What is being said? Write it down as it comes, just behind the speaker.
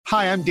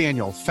Hi, I'm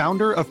Daniel,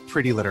 founder of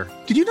Pretty Litter.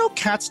 Did you know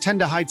cats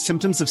tend to hide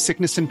symptoms of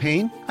sickness and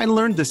pain? I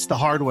learned this the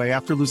hard way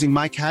after losing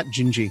my cat,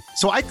 Gingy.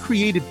 So I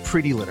created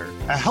Pretty Litter,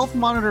 a health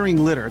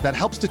monitoring litter that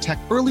helps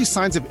detect early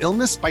signs of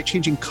illness by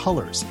changing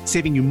colors,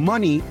 saving you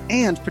money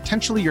and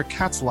potentially your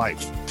cat's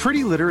life.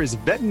 Pretty Litter is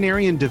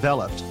veterinarian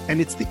developed, and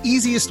it's the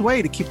easiest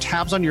way to keep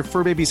tabs on your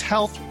fur baby's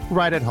health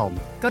right at home.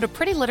 Go to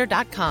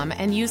prettylitter.com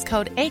and use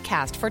code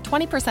ACAST for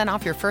 20%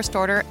 off your first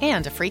order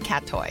and a free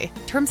cat toy.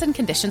 Terms and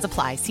conditions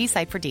apply. See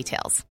site for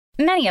details.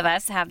 Many of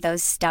us have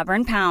those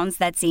stubborn pounds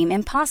that seem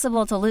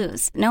impossible to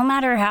lose, no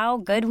matter how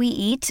good we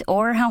eat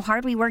or how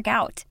hard we work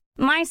out.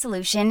 My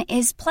solution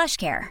is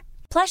PlushCare.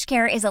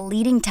 PlushCare is a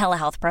leading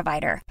telehealth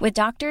provider with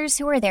doctors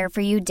who are there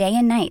for you day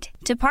and night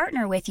to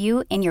partner with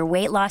you in your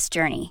weight loss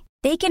journey.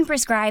 They can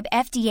prescribe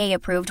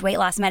FDA-approved weight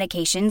loss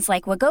medications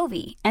like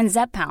Wegovy and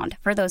Zepbound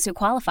for those who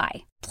qualify.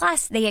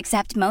 Plus, they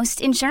accept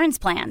most insurance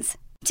plans.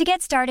 To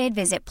get started,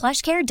 visit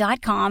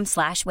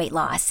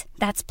plushcare.com/weightloss.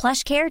 That's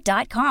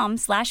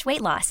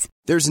plushcare.com/weightloss.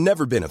 There's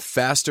never been a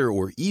faster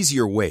or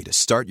easier way to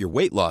start your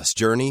weight loss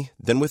journey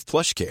than with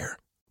PlushCare.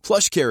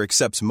 PlushCare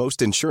accepts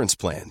most insurance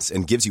plans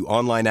and gives you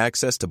online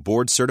access to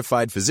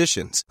board-certified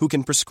physicians who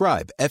can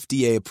prescribe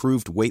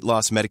FDA-approved weight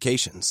loss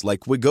medications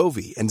like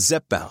Wegovy and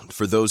Zepbound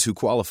for those who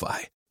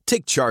qualify.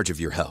 Take charge of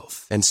your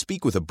health and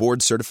speak with a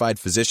board-certified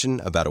physician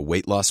about a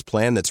weight loss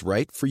plan that's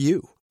right for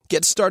you.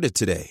 Get started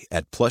today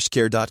at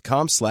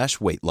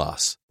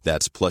plushcare.com/weightloss.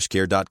 That's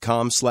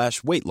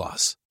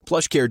plushcare.com/weightloss.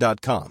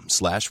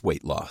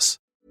 plushcare.com/weightloss.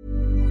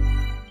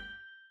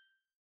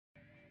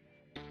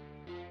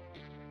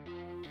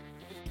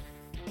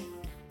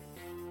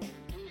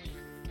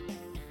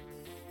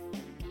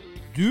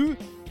 Du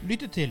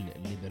lytter til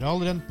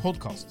Liberaleren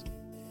podcast.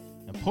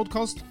 En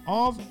podcast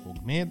av og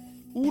med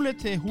Ole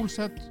T.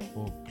 Holseth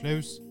og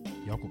Klaus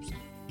Jakobsen.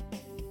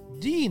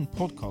 Din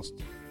podcast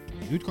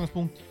med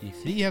utgangspunkt i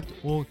frihet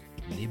og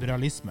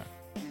liberalisme.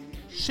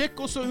 Sjekk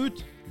også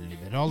ut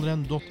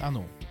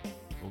liberaleren.no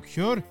og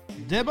kjør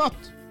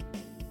debatt!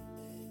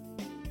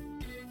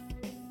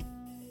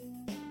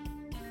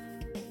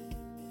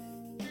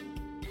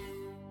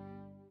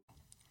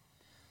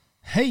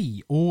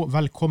 Hei og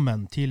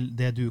velkommen til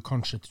det du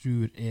kanskje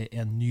tror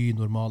en ny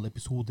normal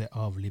episode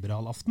av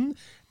Liberal Aften.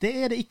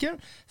 Det det ikke,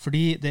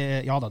 fordi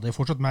det er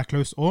fortsatt meg,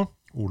 Klaus og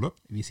Ole.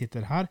 Vi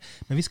sitter her,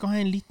 men vi skal ha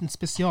en liten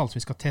spesial som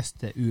vi skal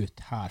teste ut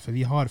her, for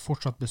vi har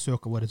fortsatt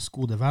besøk av vår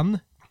gode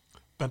venn.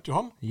 Bent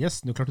Johan.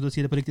 Yes, nå klarte du å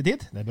si det på riktig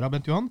tid. Det bra,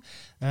 Bent Johan.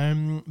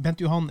 Bent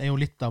Johan jo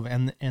litt av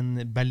en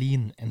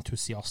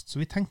Berlin-entusiast, så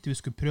vi tenkte vi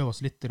skulle prøve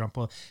oss litt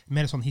på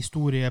mer sånn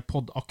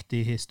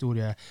historie-podd-aktig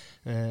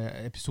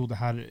historie-episode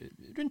her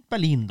rundt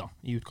Berlin da,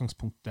 i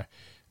utgangspunktet.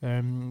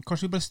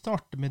 Kanskje vi bare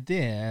starter med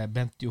det,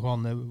 Bent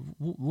Johan.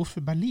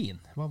 Hvorfor Berlin?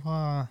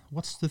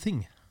 What's the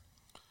thing?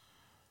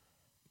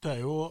 Det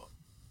jo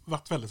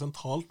vært veldig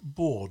sentralt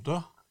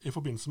både i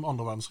forbindelse med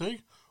andre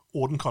verdenskrig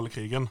og den kalde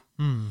krigen.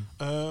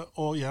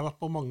 Og jeg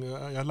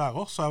er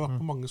lærer, så jeg har vært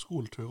på mange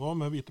skoleturer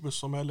med hvite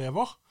busser med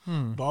elever.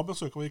 Da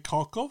besøker vi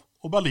Krakow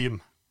og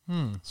Berlin.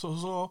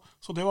 Så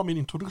det var min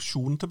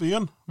introduksjon til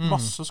byen.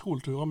 Masse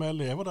skoleturer med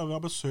elever der vi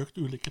har besøkt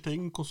ulike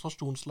ting,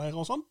 konsentrasjonsleirer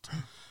og sånt.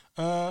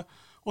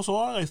 Og så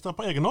har jeg reist der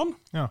på egen hånd.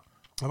 Ja.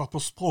 Jeg har vært på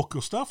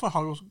språkkurs der, for jeg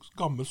har jo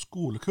gammel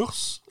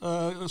skolekurs,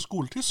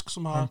 skoletysk,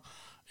 som jeg har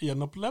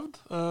gjenopplevd.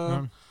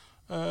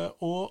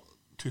 Og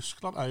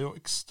Tyskland jo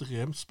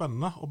ekstremt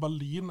spennende, og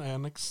Berlin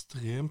en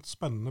ekstremt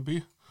spennende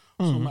by,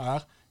 som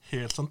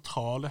helt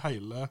sentral i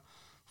hele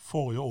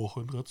forrige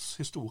århundrets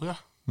historie.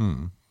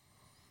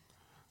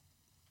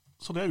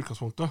 Så det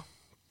utgangspunktet.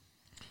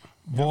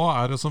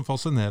 Hva det som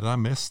fascinerer deg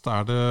mest?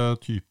 Det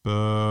type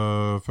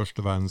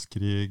Første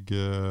verdenskrig,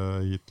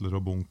 Hitler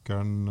og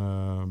bunkeren,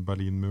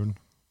 Berlinmuren?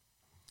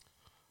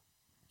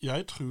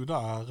 Jeg tror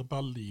det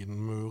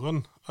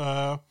Berlinmuren.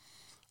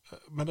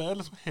 Men det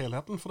liksom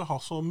helheten, for det har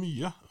så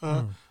mye.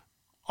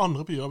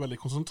 Andre byer veldig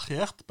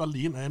konsentrert.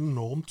 Berlin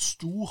enormt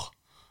stor.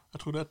 Jeg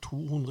tror det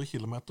 200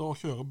 kilometer å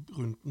kjøre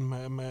rundt den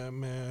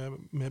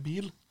med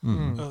bil.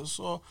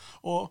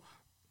 Og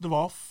det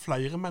var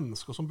flere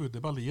mennesker som bodde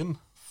i Berlin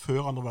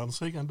før andre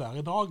verdenskrig enn der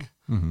i dag.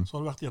 Så har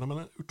det vært gjennom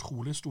en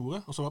utrolig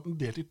store, og så har det vært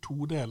en delt i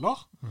to deler.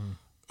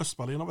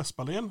 Øst-Berlin og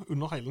Vest-Berlin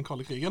under hele den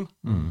kalde krigen.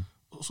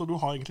 Så du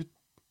har egentlig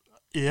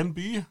en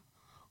by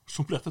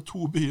som ble til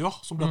to byer,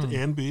 som ble til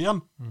en by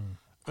igjen.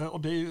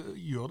 Og det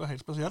gjør det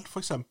helt spesielt. For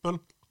eksempel,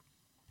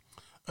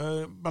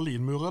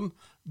 Berlinmuren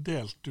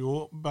delte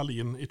jo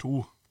Berlin i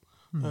to.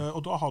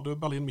 Og da har du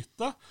Berlin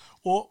midte.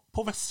 Og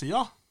på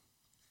vestsida,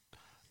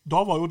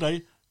 da var jo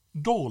de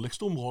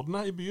dårligste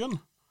områdene i byen,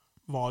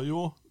 var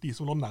jo de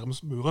som lå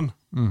nærmest muren.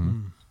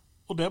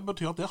 Og det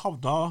betyr at det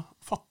havna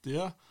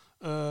fattige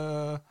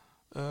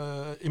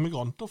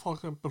immigranter, for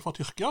eksempel fra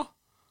Tyrkia,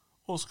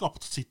 og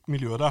skapte sitt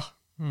miljø der.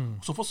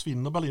 Så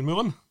forsvinner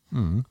Berlinmuren.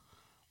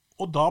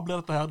 Og da blir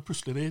dette her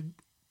plutselig de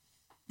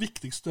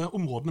viktigste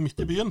områdene midt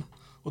i byen.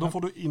 Og da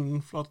får du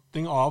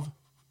innflatting av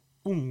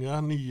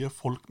unge, nye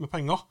folk med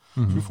penger.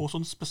 Så du får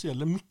sånne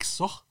spesielle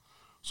mikser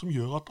som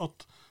gjør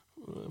at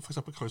for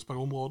eksempel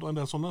Kreuzberg-området og en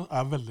del sånne,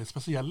 veldig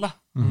spesielle.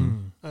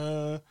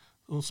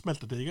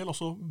 Smeltedigel, og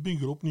så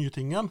bygger du opp nye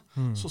ting igjen.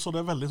 Så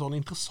det veldig sånn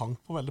interessant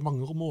på veldig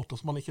mange måter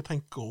som man ikke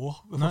tenker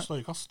over ved første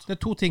øyekast. Det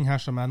 2 ting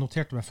her som jeg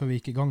noterte meg før vi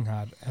gikk i gang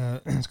her.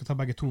 Jeg skal ta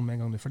begge 2 med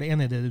en gang. For det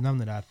ene er det du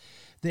nevner der.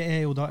 Det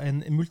er jo da en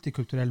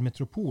multikulturell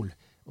metropol,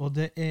 og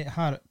det er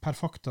her per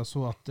fakta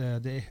så at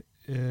det er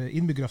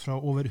innbyggere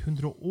fra over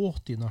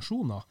 180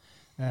 nasjoner.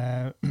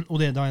 Og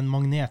det er da en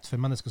magnet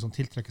for mennesker som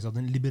tiltrekkes av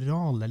den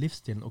liberale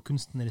livsstilen og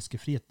kunstneriske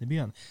friheten i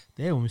byen.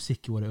 Det er jo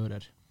musikk i våre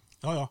ører.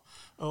 Ja.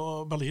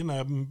 Og Berlin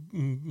er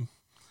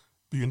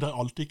byen der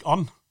alt gikk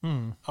an.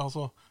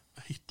 Altså,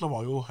 Hitler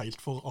var jo helt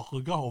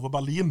forarget over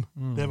Berlin.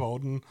 Det var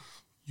jo den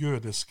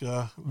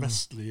jødiske,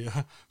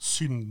 vestlige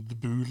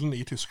syndbulen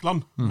i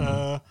Tyskland.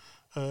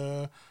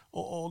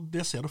 Og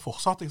det ser du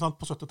fortsatt, ikke sant?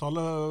 På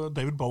 70-tallet,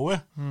 David Bowie,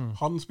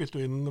 han spilte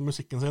jo inn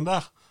musikken sin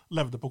der,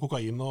 levde på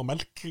kokain og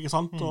melk, ikke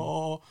sant?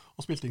 Og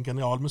spilte inn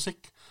genial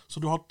musikk.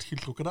 Så du har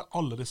tiltrukket deg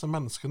alle disse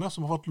menneskene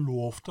som har fått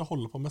lov til å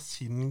holde på med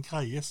sin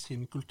greie,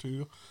 sin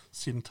kultur,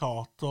 sin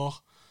teater,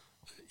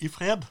 i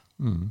fred.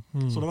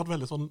 Så det har vært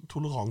veldig sånn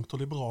tolerant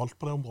og liberalt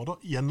på det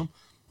området, gjennom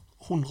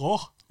 100 år,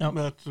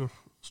 med et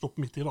stopp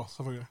midt i da,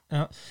 selvfølgelig.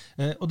 Ja.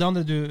 Og det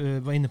andre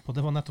du var inne på, det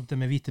var nettopp det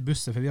med hvite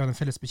busser, for vi har en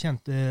felles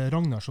bekjent,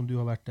 Ragnar, som du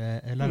har vært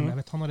lærer med. Jeg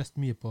vet, han har reist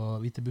mye på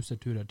hvite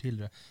busser-turer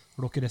tidligere.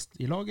 Har dere reist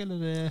i lag,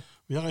 eller?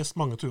 Vi har reist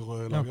mange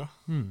turer i lag,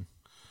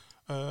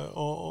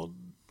 og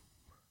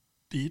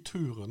de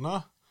turene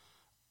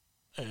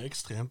er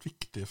ekstremt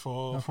viktige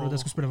for... Ja, for det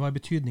skal spørre, hva er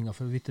betydningen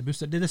for hvite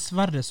busser? Det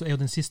dessverre så er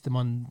jo den siste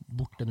mann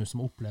borte nå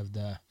som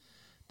opplevde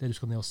det du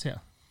skal ned og se.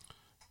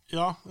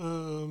 Ja,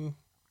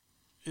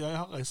 jeg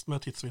har reist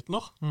med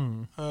tidsvitner,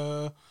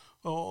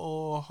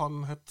 og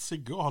han het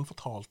Sigurd, og han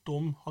fortalte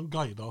om, han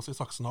guidet oss i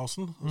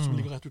Sachsenhausen, som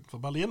ligger rett utenfor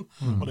Berlin,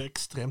 og det er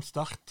ekstremt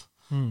sterkt.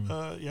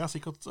 Jeg har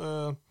sikkert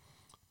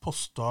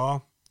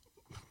postet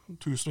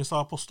tusenvis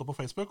av poster på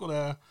Facebook, og det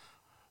er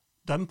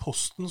den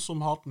posten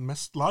som har hatt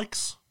mest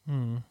likes,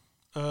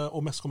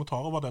 og mest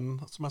kommentarer, var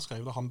den som jeg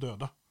skrev da han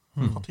døde,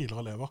 fra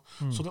tidligere elever.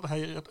 Så det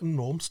er et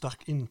enormt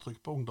sterkt inntrykk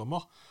på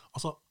ungdommer.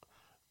 Altså,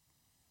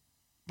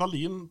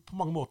 Berlin på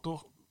mange måter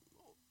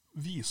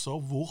viser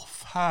hvor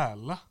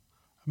fæle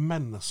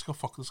mennesker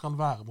faktisk kan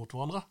være mot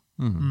hverandre.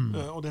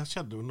 Og det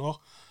skjedde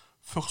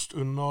først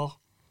under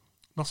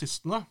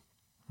nazistene.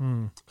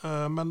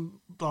 Men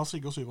da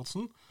Sigurd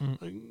Syvertsen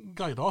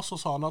guidet oss, så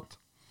sa han at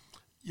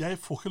jeg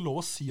får ikke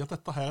lov å si at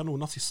dette her er noe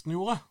nazistene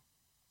gjorde,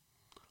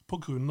 på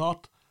grunn av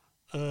at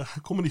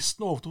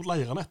kommunistene overtok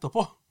leirene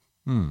etterpå.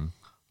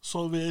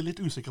 Så vi er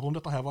litt usikre på om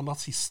dette her var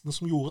nazistene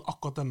som gjorde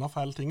akkurat denne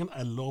feil tingen,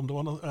 eller om det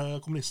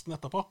var kommunistene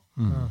etterpå.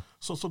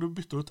 Så du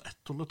bytter ut et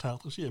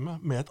totalitært regime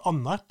med et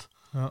annet,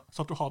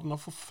 så at du har denne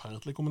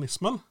forferdelige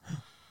kommunismen,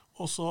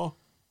 og så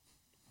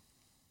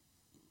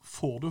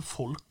får du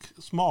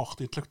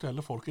smarte,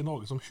 intellektuelle folk i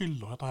Norge som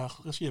hyller dette her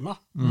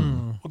regimet.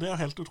 Og det er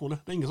helt utrolig.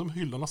 Det er ingen som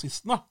hyller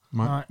nazistene,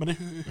 men de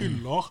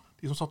hyller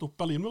de som satte opp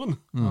Berlinmuren.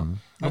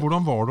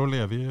 Hvordan var det å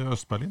leve i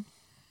Øst-Berlin?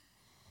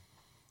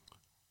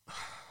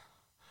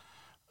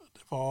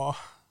 Var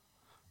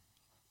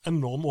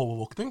enorm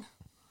overvåkning.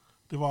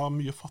 Det var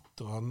mye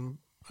fattigere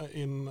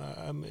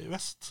enn i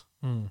vest.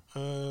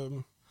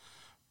 Jeg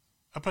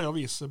pleier å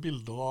vise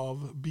bilder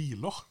av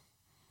biler.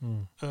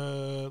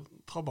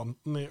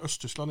 Trabanten i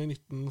Øst-Tyskland i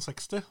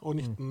 1960 og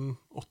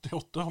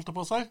 1988, holdt jeg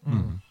på å si.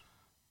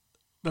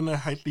 Den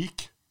er helt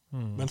lik.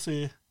 Mens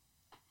i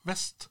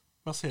vest,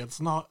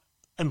 Mercedesen har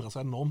endret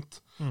seg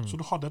enormt. Så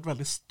du hadde et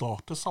veldig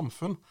statisk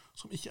samfunn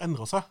som ikke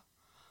endret seg.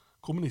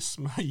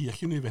 Kommunisme gir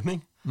ikke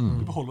nyvinning.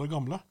 De beholder det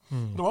gamle.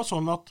 Det var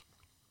sånn at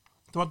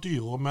det var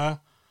dyrere med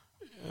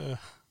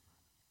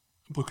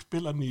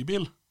bruktbil enn ny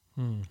bil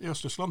i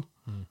Øst-Tyskland.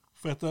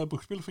 For et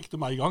bruktbil fikk du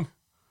med i gang.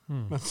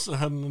 Mens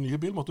en ny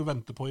bil måtte du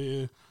vente på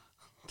i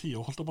 10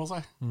 år, holdt det på å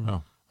si.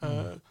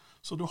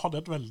 Så du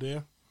hadde et veldig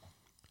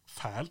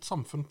fælt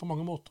samfunn på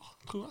mange måter,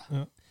 tror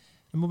jeg.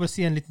 Jeg må bare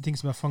si en liten ting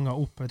som jeg fanget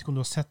opp. Jeg vet ikke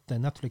om du har sett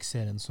den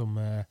Netflix-serien som...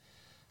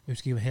 Jeg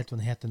husker ikke helt hva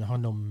den heter. Den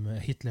handler om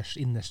Hitlers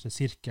innerste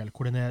sirkel,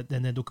 hvor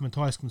den er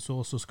dokumentarisk, men så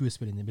også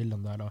skuespiller inn i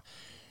bildene der. Da.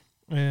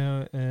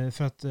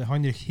 For at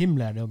Heinrich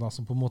Himmler, da,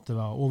 som på en måte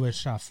var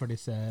oversjef for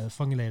disse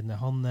fangeleirene,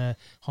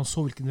 han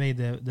så hvilken vei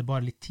det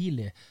bare litt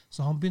tidlig.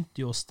 Så han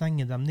begynte jo å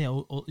stenge dem ned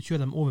og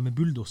kjøre dem over med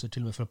bulldoser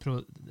til og med for å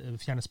prøve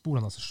å fjerne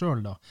sporene av seg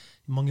selv da,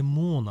 i mange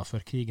måneder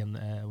før krigen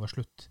var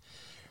slutt.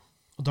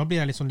 Og da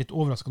blir jeg litt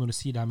overrasket når du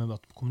sier det her med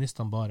at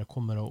kommunistene bare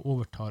kommer og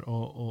overtar,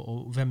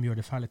 og hvem gjør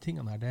de fæle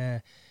tingene her.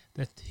 Det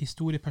er et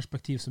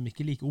historieperspektiv som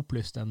ikke er like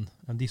opplyst enn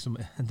de som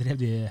drev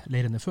de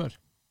leirene før.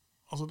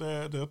 Altså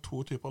det er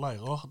 2 typer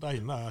leirer. Det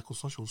ene er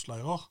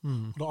konsentrasjonsleirer,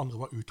 og det andre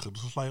var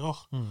utryddelsesleirer.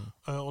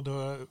 Og det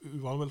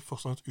var vel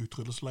først og fremst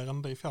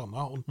utryddelsesleiren de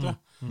fjernet ordentlig,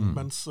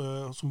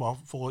 som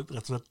var for å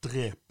rett og slett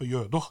drepe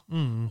jøder,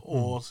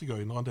 og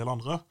sigøyner og en del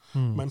andre.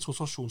 Mens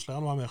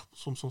konsentrasjonsleiren var mer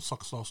som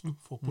Sachsenhausen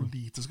for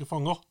politiske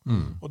fanger,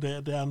 og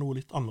det er noe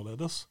litt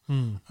annerledes.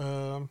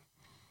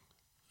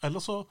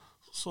 Ellers så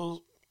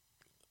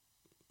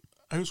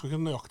jeg husker ikke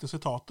det nøyaktige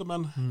sitatet,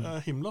 men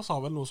Himmler sa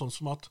vel noe sånn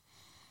som at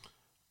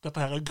dette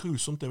her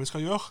grusomt det vi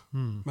skal gjøre,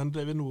 men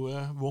det er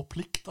noe vår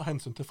plikt av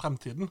hensyn til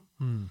fremtiden.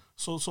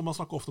 Så man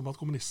snakker ofte om at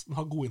kommunisten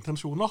har gode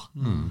intensjoner,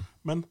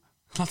 men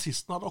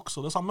nazistene hadde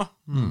også det samme.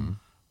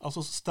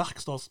 Altså sterk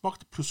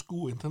statsmakt pluss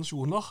gode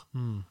intensjoner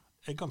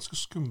er ganske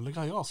skumle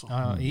greier, altså.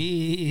 Ja,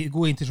 i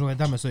gode intensjoner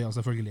deres øyne,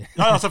 selvfølgelig.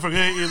 Ja,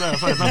 selvfølgelig, i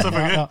deres øyne,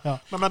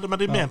 selvfølgelig. Men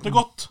de mente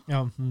godt.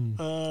 Ja,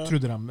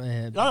 trodde de,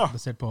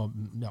 basert på,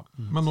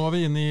 Men nå er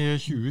vi inne i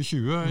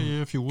 2020.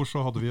 I fjor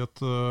så hadde vi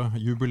et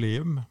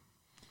jubileum.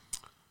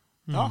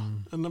 Ja,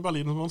 en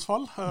Berlinmurens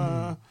fall.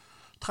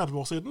 30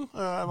 år siden.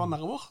 Jeg var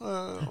nerver,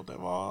 og det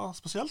var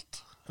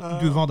spesielt.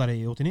 Du var der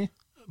i 89?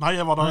 Nei,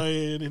 jeg var der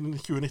i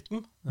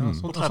 2019,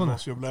 på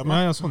 30-årsjubileet.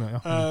 Ja, sånn,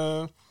 ja.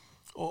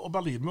 Og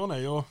Berlinmuren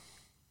er jo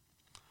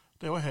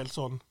helt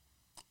sånn,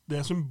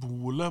 det er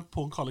symbolet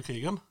på den kalde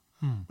krigen,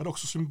 men det er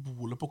også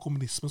symbolet på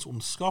kommunismens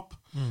ondskap.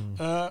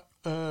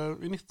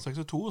 I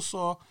 1962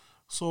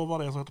 så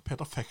var det en som heter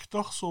Peter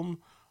Fechter som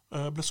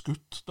ble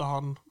skutt da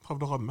han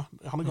prøvde å rømme.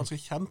 Han er ganske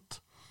kjent.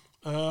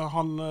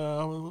 Han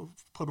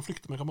prøvde å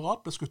flykte med en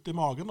kamerat, ble skutt i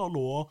magen og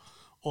lå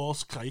og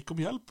skreik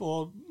om hjelp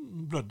og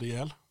blødde i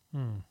hjel.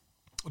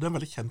 Og det er en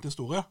veldig kjent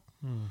historie.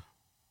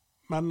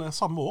 Men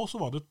samme år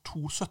så var det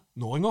 2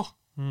 17-åringer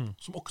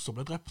som også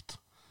ble drept.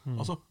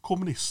 Altså,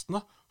 kommunistene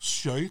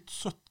skjøt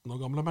 17 år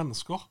gamle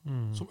mennesker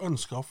som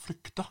ønsket å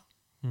flykte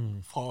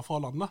fra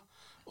landet.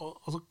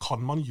 Altså,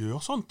 kan man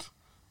gjøre sånt?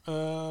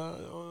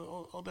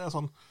 Og det er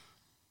sånn,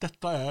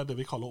 dette er det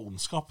vi kaller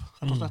ondskap,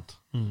 rett og slett.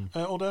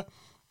 Og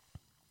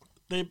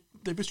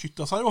de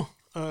beskyttet seg jo,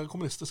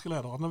 kommunistiske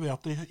lederne, ved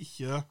at de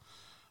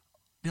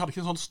hadde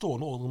ikke en sånn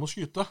stående ordre om å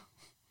skyte.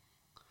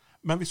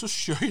 Men hvis du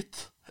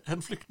skjøt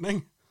en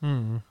flyktning,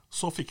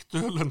 så fikk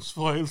du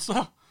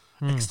lønnsforhøyelse,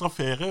 ekstra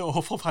ferie og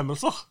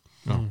forfremmelser.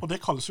 Og det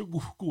kalles jo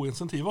gode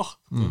insentiver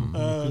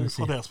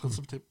fra deres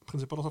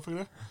prinsipper, da,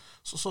 selvfølgelig.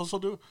 Så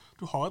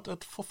du har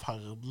et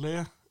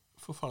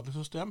forferdelig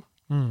system.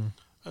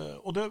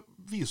 Og det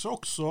viser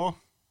også,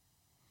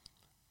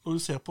 når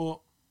du ser på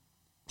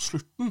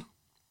slutten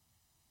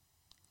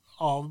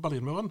av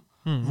Berlinmuren,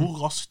 hvor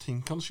raskt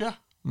ting kan skje.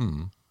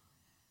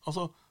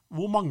 Altså,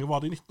 hvor mange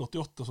var det i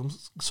 1988 som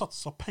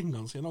satset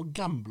pengene sine og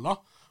gamblet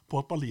på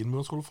at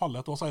Berlinmuren skulle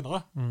falle et år senere?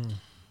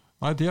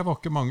 Nei, det var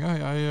ikke mange.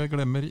 Jeg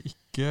glemmer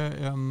ikke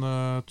en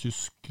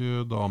tysk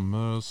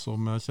dame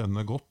som jeg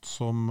kjenner godt,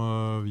 som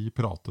vi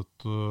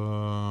pratet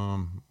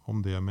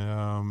om det med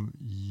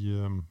i,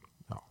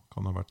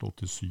 kan det ha vært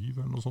 87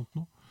 eller noe sånt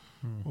nå.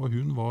 Og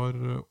hun var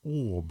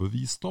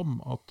overbevist om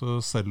at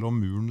selv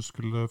om muren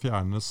skulle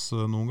fjernes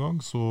noen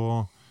gang,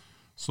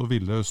 så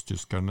ville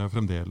østtyskerne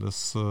fremdeles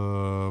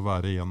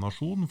være en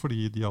nasjon,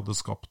 fordi de hadde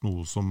skapt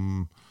noe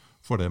som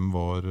for dem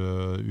var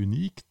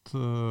unikt,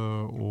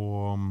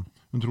 og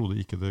hun trodde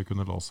ikke det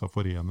kunne la seg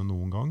forene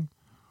noen gang.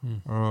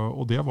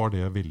 Og det var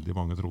det veldig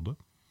mange trodde.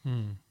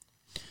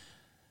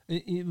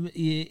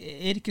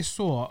 Er det ikke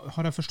så,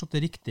 har jeg forstått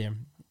det riktig,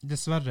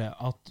 dessverre,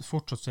 at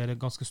fortsatt er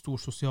det ganske stor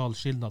sosial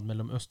skillnad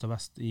mellom øst og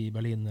vest i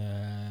Berlin,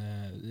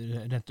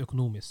 rent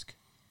økonomisk?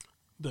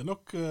 Det er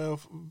nok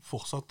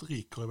fortsatt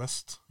rikere i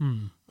vest.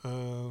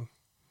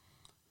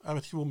 Jeg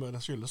vet ikke hvor mye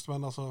det skyldes,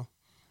 men altså,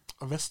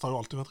 vest har jo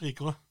alltid vært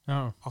rikere.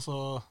 Ja. Altså,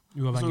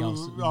 uavhengig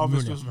av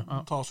hvis du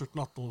tar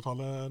slutten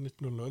 1800-tallet,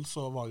 1900,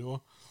 så var jo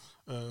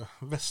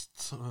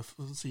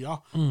vestsida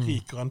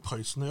rikere enn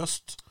Prøysen i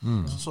øst.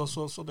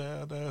 Så det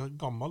er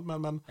gammelt,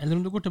 men... Eller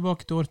om du går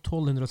tilbake til år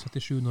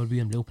 1237, når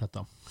byen ble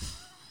opprettet.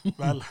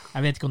 Vel.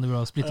 Jeg vet ikke om det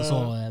ble splittet så,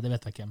 det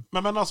vet jeg ikke.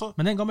 Men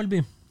det er en gammel by.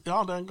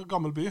 Ja, det er en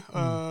gammel by.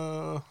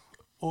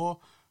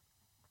 Og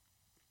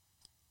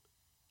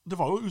det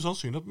var jo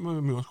usannsynlig at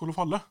muren skulle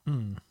falle.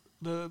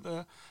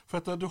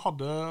 For at du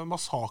hadde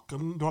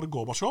massakren, du hadde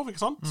Gorbatsjov,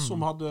 ikke sant?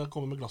 Som hadde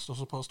kommet med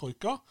glassløse på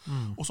Strojka,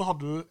 og så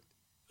hadde du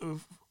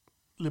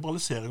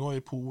liberaliseringer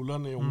i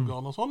Polen, i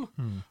Ungarn og sånn,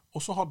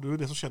 og så hadde du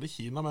det som skjedde i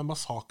Kina med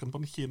massakren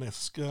på den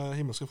kinesiske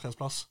himmelske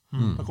fredsplass,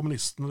 der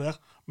kommunistene der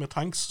med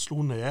tanks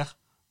slo ned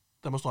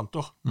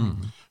demonstranter.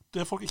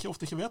 Det folk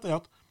ofte ikke vet er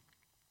at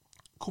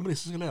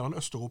kommunistiske ledere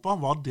i Østeuropa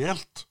var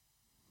delt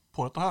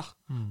på dette her.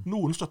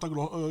 Noen støttet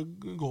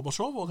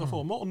Gorbatsjov og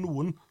reformer, og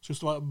noen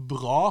syntes det var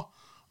bra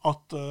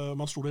at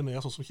man slo det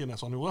ned sånn som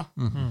kineserne gjorde.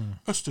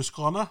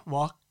 Østtyskerne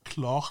var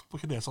klart på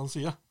kinesernes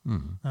side.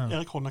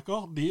 Erik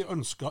Honecker, de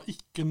ønsket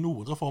ikke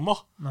noen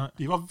reformer.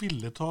 De var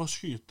villige til å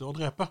skyte og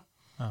drepe.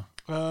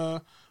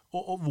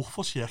 Og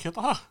hvorfor skjer ikke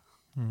dette her?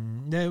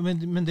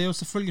 Men det er jo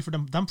selvfølgelig for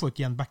de får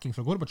ikke igjen backing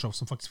fra Gorbatsjov,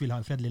 som faktisk vil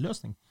ha en fredelig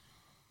løsning.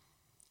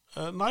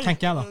 Nei,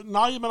 tenker jeg da.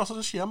 Nei, men altså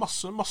det skjer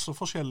masse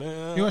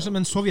forskjellige... Jo, altså,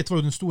 men Sovjet var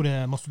jo den store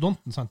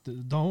mastodonten, sant?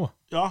 Da også.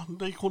 Ja,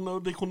 de kunne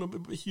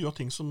ikke gjøre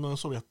ting som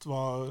Sovjet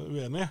var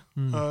uenig i.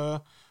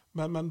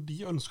 Men de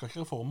ønsket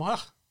ikke reformer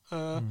her.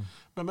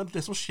 Men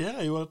det som skjer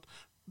er jo at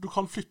du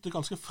kan flytte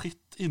ganske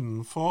fritt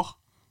innenfor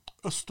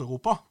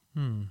Østeuropa.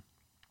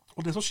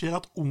 Og det som skjer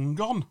er at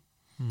Ungarn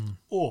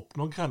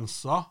åpner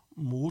grensa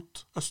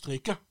mot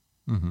Østerrike.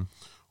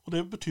 Og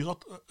det betyr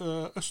at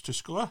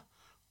østtyskere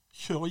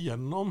kjører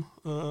gjennom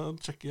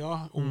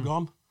Tsjekkia,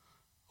 Ungarn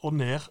og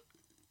ned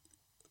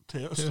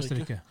til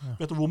Østerrike. Ja.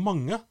 Vet du hvor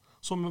mange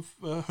som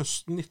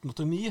høsten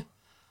 1989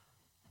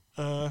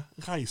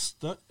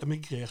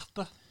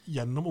 emigrerte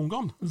gjennom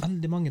Ungarn?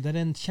 Veldig mange. Det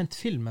er en kjent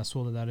film jeg så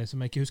det der,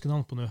 som jeg ikke husker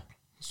navn på nå.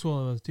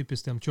 Så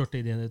typisk de kjørte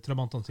i de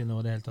trabantene sine,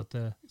 og det helt at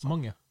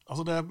mange.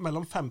 Altså det er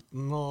mellom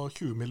 15 og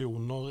 20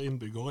 millioner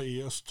innbyggere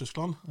i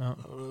Øst-Tyskland. Ja.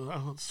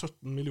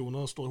 17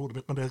 millioner står i hodet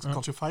mitt, men det er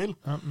kanskje feil.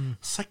 Ja.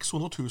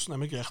 600 000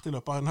 emigrerte i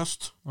løpet av en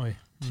høst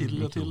til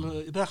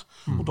der.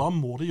 Og da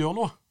må de gjøre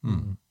noe.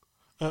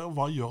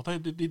 Hva gjør de?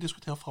 De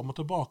diskuterer frem og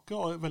tilbake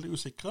og er veldig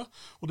usikre.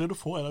 Og det du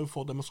får, er at du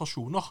får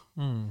demonstrasjoner.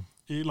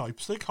 I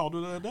Leipzig har du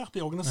det der.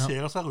 De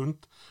organiserer seg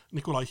rundt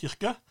Nikolai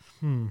kirke.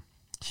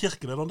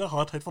 Kirkelederen der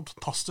har et helt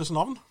fantastisk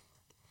navn.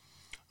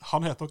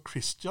 Han heter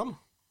Christian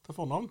til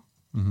fornavn.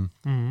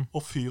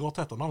 Og Fyrer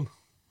til etternavn.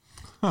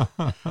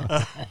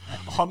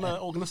 Han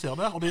organiserer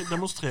det, og de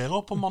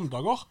demonstrerer på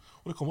mandager,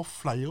 og det kommer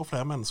flere og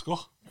flere mennesker.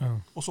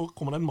 Og så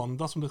kommer det en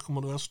mandag som det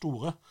kommer til å være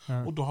store,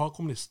 og da har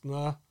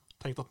kommunistene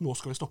tenkt at nå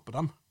skal vi stoppe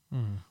dem.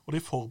 Og de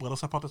forbereder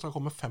seg på at det skal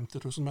komme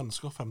 50 000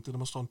 mennesker, 50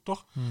 demonstranter,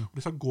 og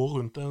de skal gå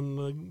rundt en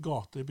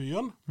gate i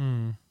byen,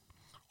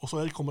 og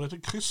så kommer de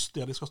til kryss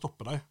der de skal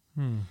stoppe deg.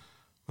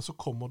 Men så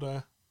kommer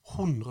det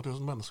 100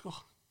 000 mennesker.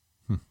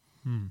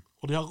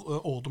 Og de har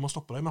ordre om å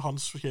stoppe deg med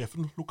hans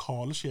sjefen,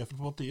 lokale sjefen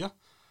på partiet.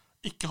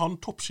 Ikke han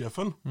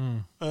toppsjefen,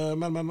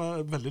 men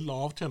veldig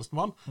lav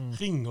tjenestemann,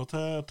 ringer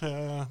til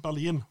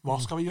Berlin. Hva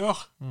skal vi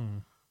gjøre?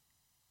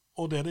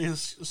 Og det de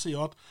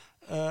sier at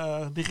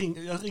de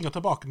ringer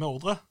tilbake med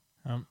ordre,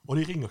 og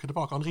de ringer ikke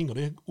tilbake, han ringer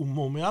de om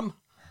og om igjen.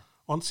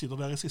 Og han sitter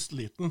der i siste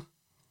liten.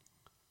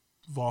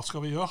 Hva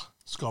skal vi gjøre?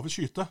 Skal vi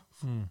skyte?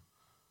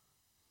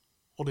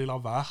 Og de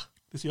lar være.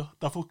 De sier,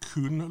 derfor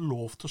kun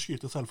lov til å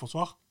skyte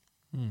selvforsvar.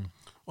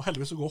 Og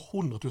heldigvis så går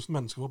 100 000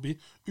 mennesker forbi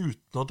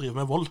uten å drive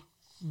med vold.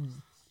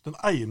 Den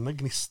ene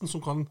gnisten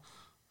som kan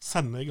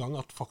sende i gang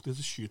at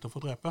faktisk skyter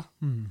for å drepe.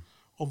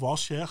 Og hva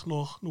skjer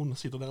når noen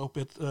sitter der oppe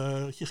i et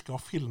kirke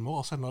og filmer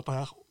og sender dette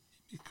her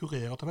i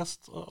Kurerer til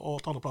vest og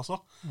til andre plasser?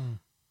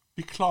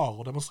 Vi klarer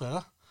å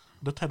demonstrere.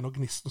 Det tenner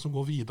gnisten som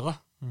går videre.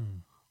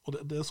 Og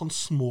det er sånne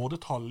små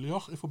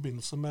detaljer i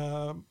forbindelse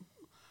med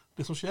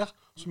det som skjer,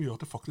 som gjør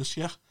at det faktisk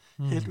skjer.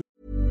 Helt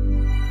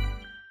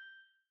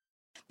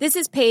This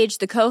is Paige,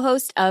 the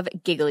co-host of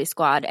Giggly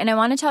Squad, and I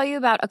want to tell you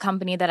about a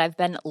company that I've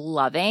been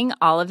loving,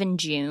 Olive &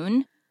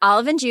 June.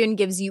 Olive & June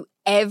gives you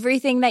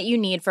everything that you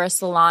need for a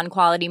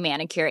salon-quality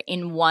manicure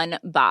in one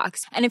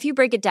box. And if you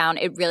break it down,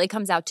 it really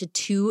comes out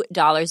to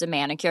 $2 a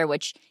manicure,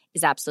 which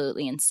is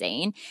absolutely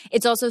insane.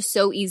 It's also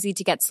so easy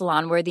to get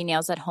salon-worthy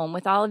nails at home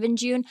with Olive &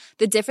 June.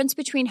 The difference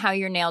between how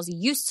your nails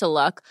used to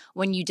look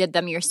when you did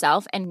them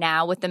yourself and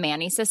now with the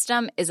Mani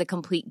system is a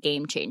complete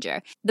game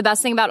changer. The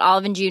best thing about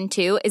Olive & June,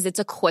 too, is it's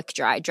a quick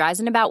dry. Dries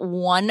in about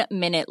 1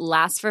 minute,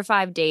 lasts for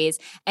 5 days,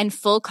 and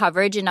full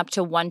coverage in up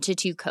to 1 to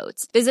 2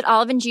 coats. Visit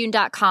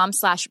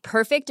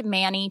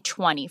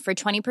oliveandjune.com/perfectmani20 for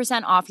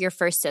 20% off your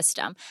first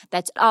system.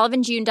 That's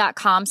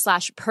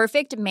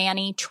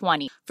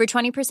oliveandjune.com/perfectmani20 for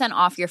 20%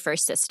 off your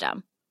first system.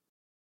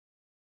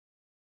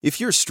 If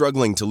you're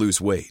struggling to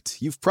lose weight,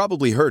 you've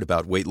probably heard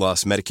about weight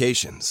loss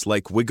medications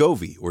like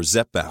Wegovy or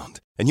Zepbound,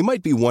 and you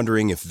might be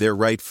wondering if they're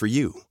right for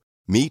you.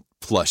 Meet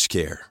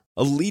PlushCare,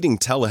 a leading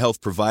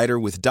telehealth provider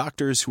with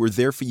doctors who are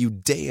there for you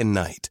day and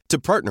night to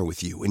partner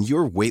with you in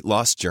your weight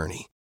loss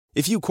journey.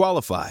 If you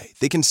qualify,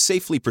 they can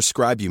safely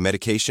prescribe you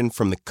medication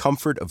from the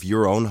comfort of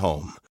your own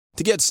home.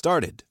 To get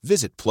started,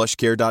 visit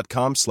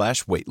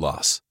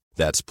plushcare.com/weightloss.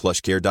 That's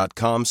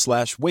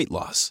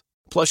plushcare.com/weightloss.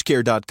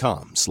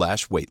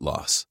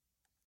 plushcare.com/weightloss.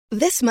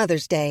 This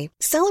Mother's Day,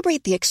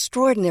 celebrate the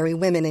extraordinary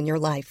women in your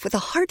life with a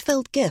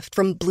heartfelt gift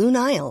from Blue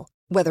Nile.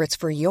 Whether it's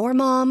for your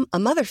mom, a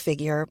mother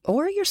figure,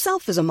 or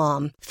yourself as a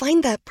mom,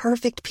 find that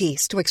perfect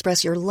piece to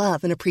express your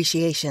love and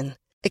appreciation.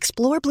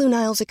 Explore Blue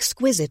Nile's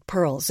exquisite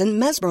pearls and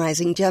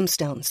mesmerizing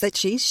gemstones that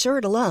she's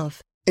sure to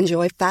love.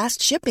 Enjoy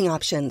fast shipping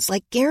options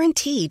like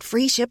guaranteed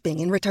free shipping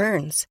and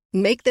returns.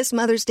 Make this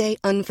Mother's Day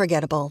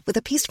unforgettable with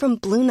a piece from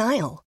Blue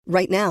Nile.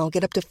 Right now,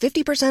 get up to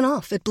 50%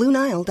 off at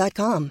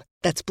BlueNile.com.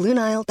 That's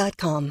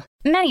BlueNile.com.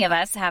 Many of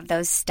us have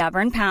those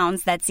stubborn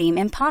pounds that seem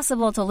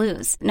impossible to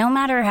lose, no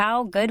matter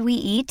how good we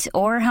eat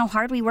or how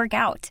hard we work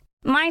out.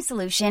 My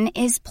solution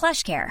is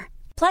PlushCare.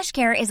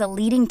 PlushCare is a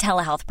leading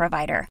telehealth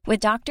provider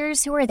with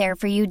doctors who are there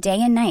for you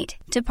day and night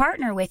to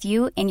partner with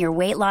you in your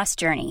weight loss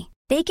journey.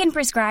 They can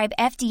prescribe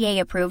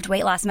FDA-approved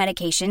weight loss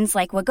medications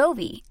like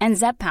Wegovy and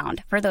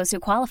Zepbound for those who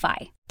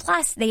qualify.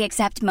 Plus, they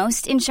accept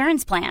most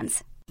insurance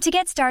plans. To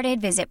get started,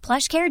 visit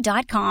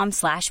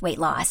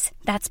plushcare.com/weightloss.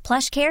 That's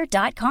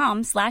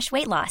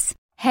plushcare.com/weightloss.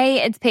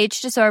 Hey, it's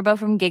Paige DeSorbo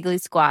from Giggly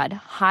Squad.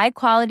 High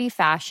quality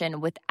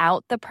fashion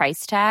without the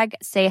price tag.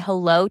 Say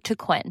hello to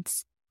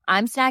Quince.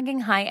 I'm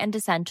snagging high-end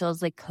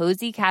essentials like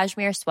cozy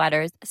cashmere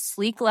sweaters,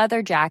 sleek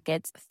leather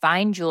jackets,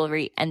 fine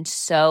jewelry, and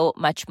so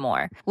much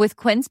more. With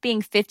Quince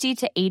being 50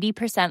 to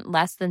 80%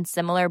 less than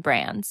similar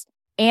brands.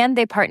 And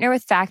they partner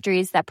with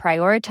factories that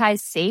prioritize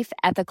safe,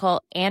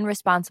 ethical, and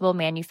responsible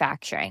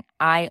manufacturing.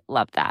 I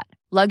love that.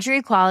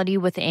 Luxury quality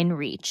within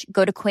reach.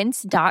 Go to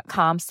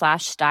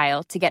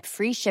quince.com/style to get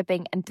free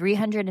shipping and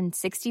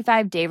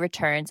 365-day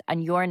returns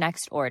on your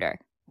next order.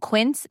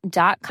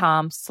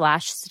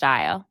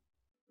 Quince.com/style.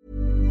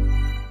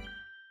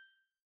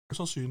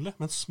 Sannsynlig,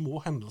 men små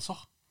hendelser.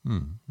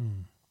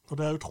 Og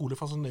det utrolig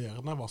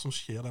fascinerende hva som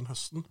skjer den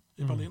høsten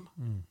i Berlin.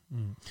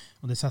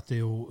 Og det setter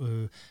jo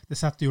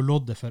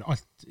loddet for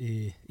alt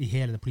i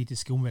hele den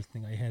politiske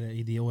omveltningen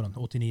i de årene,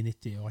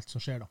 89-90 og alt som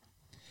skjer da.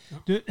 Ja.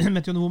 Du,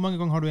 vet du, hvor mange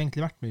ganger har du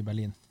egentlig vært med i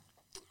Berlin?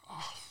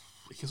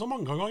 Ikke så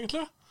mange ganger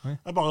egentlig. Nei.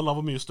 Jeg bare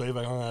laver mye støy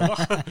hver gang jeg der.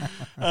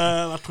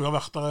 Jeg tror jeg har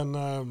vært der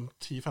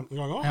 10-15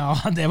 ganger. Ja,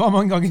 det var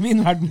mange ganger i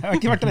min verden. Jeg har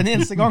ikke vært der en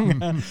eneste gang.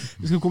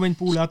 Vi skal komme inn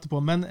på Ole etterpå.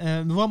 Men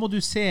hva må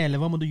du se,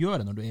 eller hva må du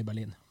gjøre når du er i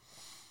Berlin?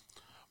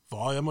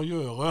 Hva jeg må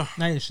gjøre?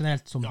 Nei,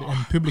 generelt som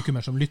en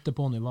publikummer som lytter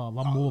på nå,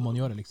 hva må man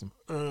gjøre liksom?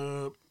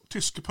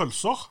 Tyske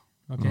pølser.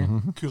 Okay.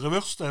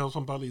 Currywurst er jo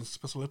sånn Berlins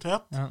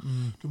spesialitet. Ja,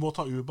 Du må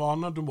ta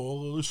U-bane, du må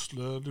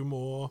rusle, du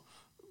må...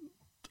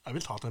 Jeg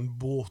vil ta til en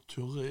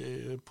båttur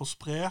på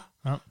Spre.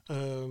 Ja.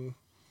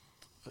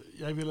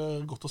 Jeg ville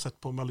gått og sett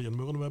på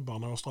Berlinmuren ved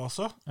Bernauer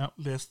Straße. Ja.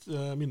 Lest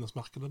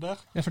minnesmerkene der.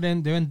 Ja, for det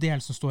er jo en del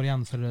som står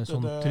igjen for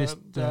som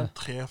turist. Det er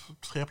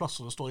tre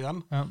plasser det står igjen.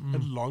 Ja,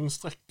 En lang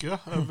strekke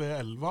ved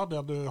elva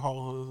der du har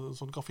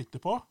sånn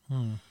graffiti på.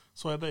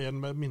 Så er det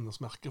en med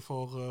minnesmerke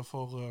for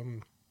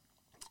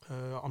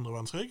andre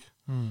verdenskrig.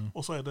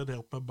 Og så er det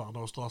der oppe med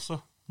Bernauer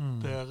Straße.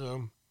 Der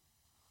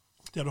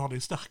du hadde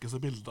de sterkeste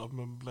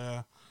bildene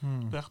der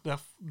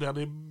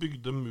de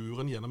bygde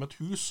muren gjennom et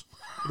hus.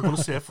 Du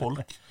kunne se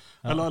folk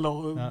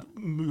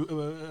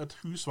et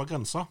hus var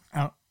grensa.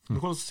 Du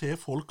kunne se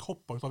folk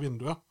hoppe ut av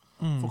vinduet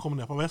for å komme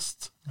ned på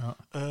vest.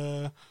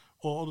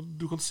 Og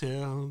du kunne se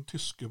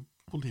tyske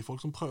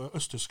politifolk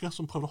østtyske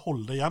som prøvde å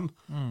holde det igjen,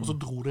 og så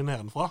dro de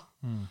nedenfra.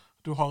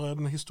 Du har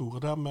en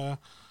historie der med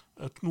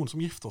noen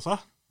som gifter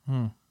seg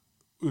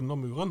under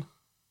muren.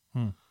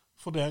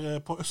 For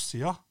der på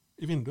østsida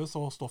i vinduet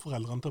så står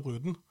foreldrene til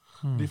bruden.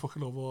 De får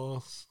ikke lov å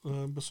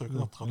besøke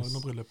datteren under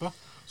bryllupet.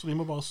 Så de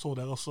må bare stå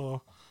der og så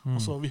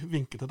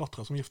vinke til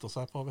datteren som gifter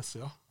seg på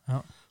vestsida.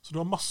 Ja. Så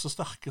du har masse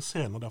sterke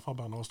scener der fra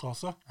Bernauer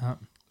Straße. Ja.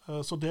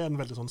 Så det er en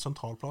veldig sånn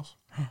sentral plass.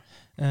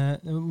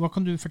 Hva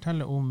kan du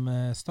fortelle om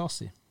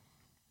Stasi?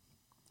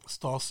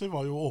 Stasi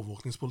var jo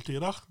overvåkningspolitiet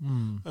der.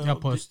 Ja,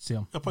 på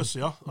østsida. Ja, på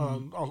østsida.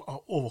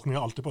 Overvåkning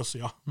er alltid på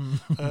østsida.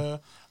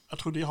 Jeg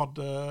tror de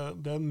hadde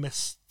det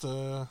mest...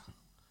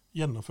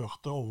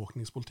 gjennomførte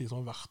overvåkningspoliti som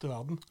har vært i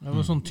verden. Det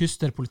var sånn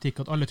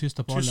tysterpolitikk, at alle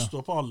tyster på alle.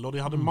 Tyster på alle, og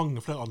de hadde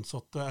mange flere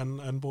ansatte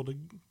enn både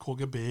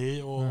KGB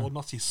og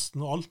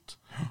nazistene og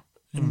alt.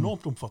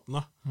 Enormt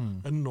omfattende.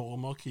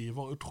 Enorme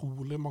arkiver,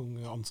 utrolig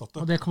mange ansatte.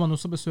 Og det kan man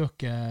også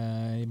besøke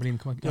i Berlin?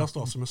 Det er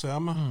Stasi-museet.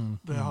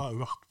 Det har jeg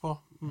jo vært på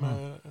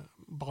med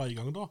bra i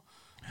gang da.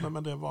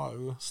 Men det var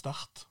jo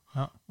sterkt.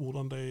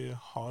 Hvordan de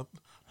har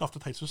lagt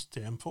et helt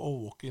system for å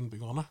overvåke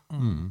innbyggerne.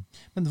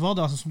 Men var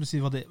det, altså, som du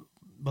sier,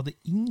 var det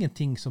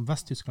ingenting som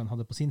Vest-Tyskland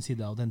hadde på sin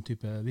side av den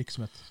type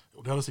virksomhet?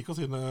 Jo, de hadde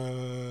sikkert sine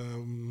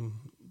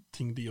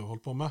ting de har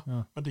holdt på med,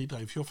 men de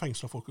drev ikke og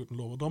fengslet folk uten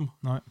lov og dom.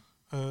 Nei.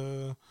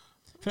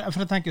 For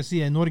jeg tenker å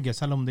si i Norge,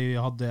 selv om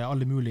de hadde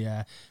alle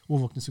mulige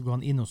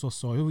overvåkningsorgan inn hos oss,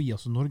 så har jo vi,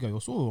 altså Norge har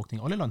jo også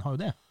overvåkning. Alle land har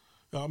jo det.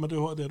 Ja, men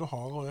det du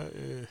har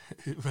i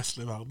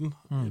vestlig verden,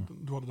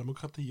 du hadde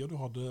demokrati, og du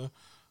hadde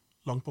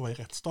langt på vei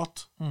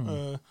rettsstat.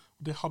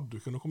 Det hadde jo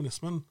ikke under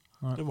kommunismen.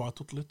 Det var et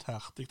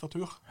totalitært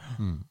diktatur.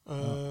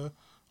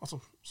 Altså,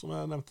 som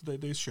jeg nevnte,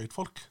 de skjøt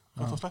folk,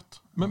 rett og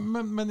slett.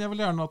 Men jeg vil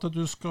gjerne at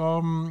du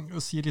skal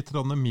si litt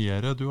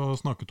mer. Du har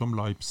snakket om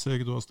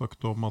Leipzig, du har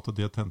snakket om at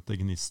det tente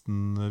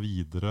gnisten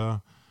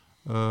videre.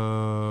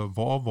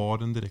 Hva var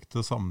den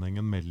direkte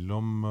sammenhengen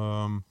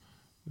mellom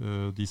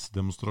disse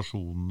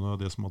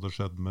demonstrasjonene, det som hadde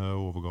skjedd med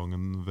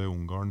overgangen ved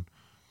Ungarn,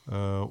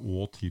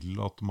 og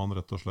til at man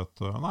rett og slett,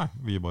 nei,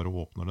 vi bare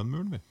åpner den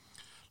muren, vi?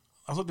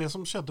 Altså det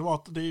som skjedde var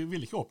at de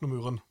ville ikke åpne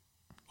muren,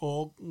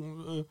 og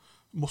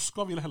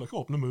Moskva ville heller ikke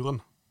åpne muren.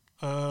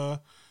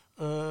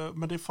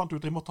 Men de fant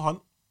ut at de måtte ha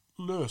en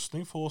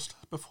løsning for å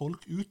slippe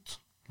folk ut.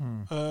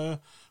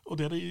 Og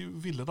det de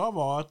ville da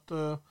var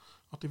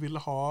at de ville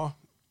ha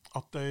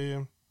et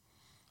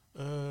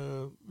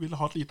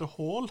lite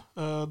hål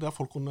der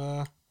folk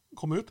kunne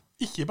komme ut.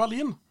 Ikke i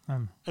Berlin,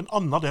 en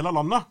annen del av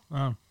landet.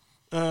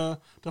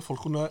 Der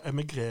folk kunne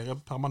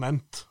emigrere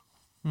permanent.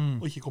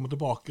 Og ikke komme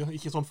tilbake,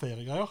 ikke sånn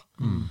feriegreier.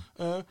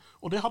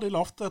 Og det hadde de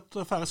lavt et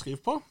ferdig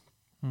skriv på,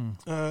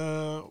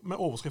 med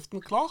overskriften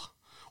klar,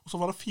 og så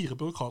var det 4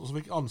 byråkrater som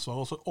fikk ansvar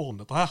og så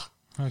ordnet det her.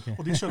 Okay.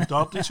 Og de skjønte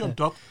at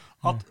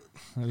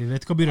vi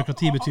vet hva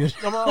byråkrati betyr.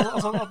 Ja, men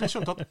altså, at de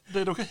skjønte at det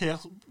er ikke her,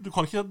 du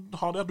kan ikke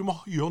ha det, du må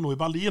gjøre noe i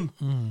Berlin.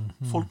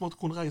 Folk må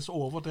kunne reise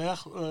over der,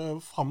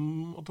 frem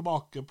og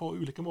tilbake på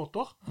ulike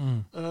måter.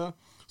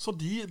 Så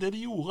det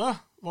de gjorde,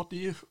 var at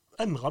de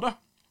endret det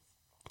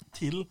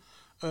til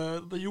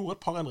det gjorde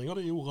et par endringer.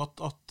 Det gjorde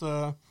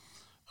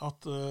at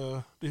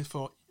de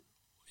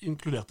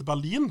inkluderte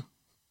Berlin,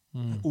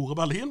 ordet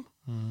Berlin,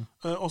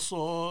 Og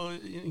så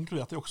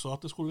inkluderte jeg også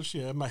at det skulle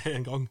skje med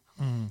en gang,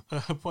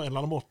 på en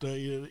eller annen måte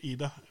i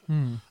det.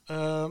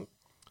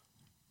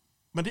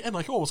 Men de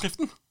endret ikke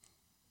overskriften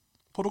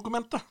på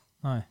dokumentet.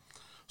 Nei.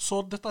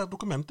 Så dette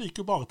dokumentet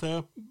gikk jo bare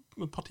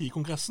til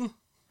partikongressen,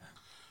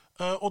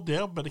 og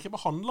der ble det ikke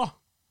behandlet.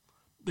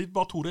 De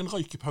bare tog det en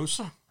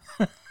røykepause.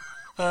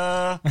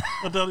 Der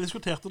de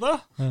diskuterte det,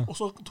 og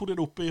så tog de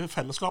det opp i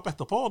fellesskap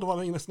etterpå, og det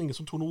var nesten ingen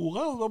som tog noe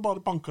ordet, og da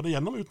bare banket det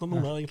gjennom uten at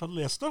noen egentlig hadde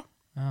lest det.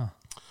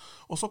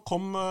 Og så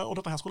kom, og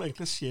dette her skulle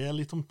egentlig skje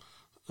litt om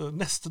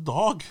neste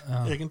dag,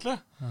 egentlig.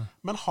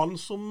 Men han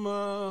som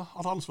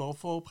hadde ansvaret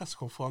for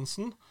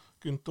pressekonferansen,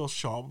 Günther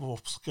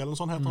Schabowski, eller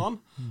sånn heter han,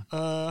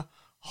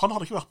 han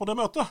hadde ikke vært på det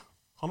møtet.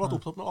 Han hadde vært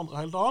opptatt med andre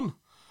hele dagen,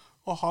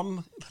 og han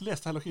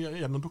leste heller ikke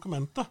gjennom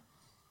dokumentet.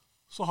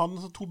 Så han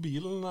tog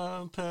bilen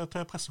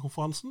til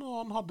pressekonferansen, og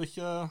han hadde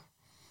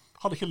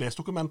ikke lest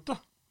dokumentet.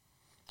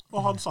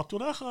 Og han satt jo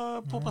der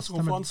på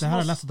pressekonferansen. Det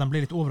her er lest at de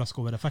ble litt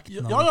overrasket over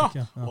effekten. Ja.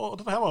 Og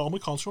dette her var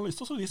amerikanske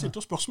journalister, så de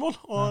stilte jo spørsmål,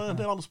 og en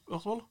del andre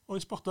spørsmål, og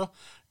de spurte,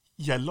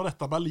 gjelder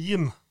dette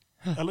Berlin?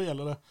 Eller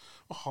gjelder det?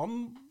 Og han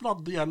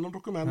bladde gjennom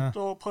dokumentet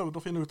og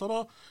prøvde å finne ut av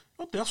det.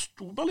 Ja, der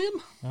sto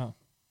Berlin.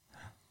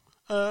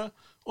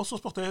 Og så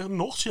spurte jeg,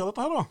 når skjer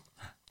dette her da?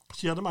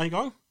 Skjer det med en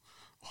gang?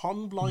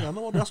 Han blar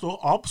gjennom, og der står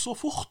ab så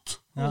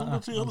fort. Det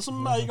betyr det som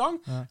med en gang.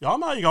 Ja,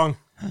 med en gang.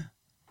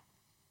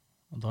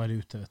 Og da er det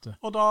ute, vet du.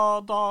 Og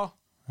da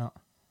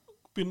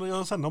begynner jeg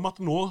å sende om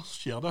at nå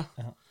skjer det.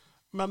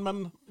 Men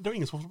det er jo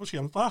ingen som får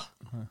beskjed om dette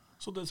her.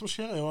 Så det som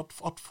skjer er jo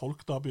at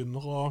folk da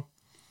begynner å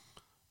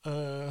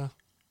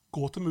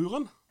gå til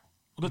muren.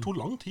 Og det tog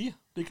lang tid.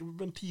 Det gikk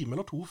en time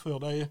eller to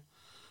før de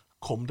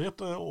kom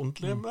dit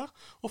ordentlig der.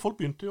 Og folk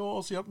begynte jo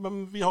å si at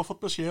men vi har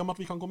fått beskjed om at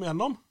vi kan komme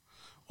gjennom.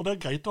 Og det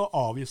er greit å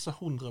avvise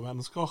 100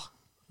 mennesker,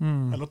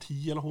 eller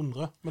 10 eller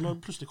 100, men når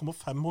det plutselig kommer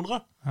 500,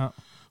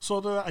 så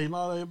det er en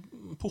av de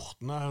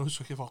portene, jeg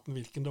husker ikke i farten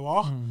hvilken det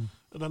var,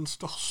 den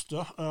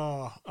største,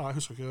 jeg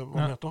husker ikke hva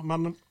den heter,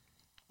 men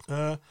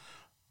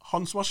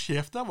han som var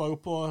sjef der var jo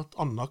på et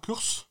annet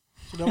kurs,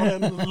 så det var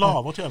en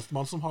lavere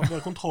tjenestemann som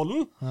hadde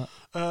kontrollen,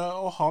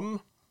 og han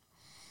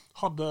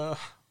hadde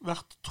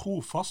vært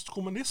trofast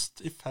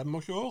kommunist i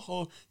 25 år,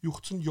 og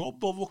gjort sin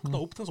jobb og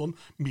våknet opp til en sånn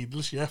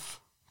middelsjef.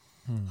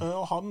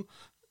 Og han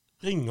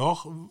ringer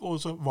og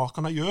sier, hva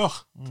kan jeg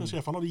gjøre til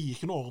sjefene, og de gir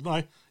ikke noe orden,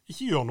 nei,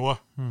 ikke gjør noe.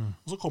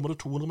 Og så kommer det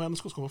 200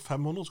 mennesker, så kommer det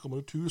 500, så kommer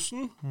det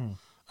 1000,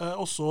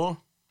 og så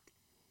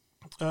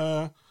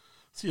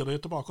sier de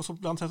tilbake, og så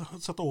blir han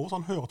sett over, så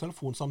han hører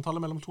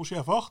telefonsamtale mellom to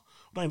sjefer,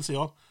 og den ene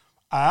sier,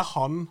 er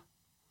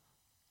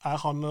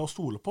han å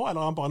stole på, eller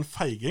er han bare en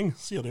feiging,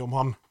 sier de om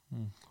han.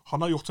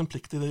 Han har gjort sin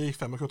plikt i de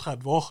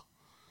 25-30 år,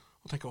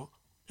 og tenker,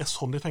 er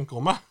sånn de tenker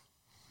om meg?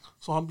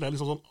 Så han ble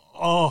liksom sånn,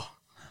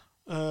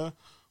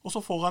 og så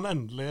får han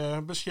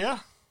endelig beskjed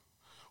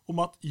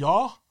om at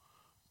ja,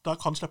 der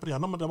kan slippe det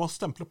gjennom, men det må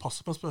stemple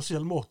passet på en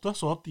spesiell måte,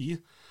 så at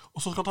og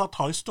så skal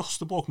ta de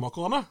største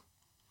bråkmakerne,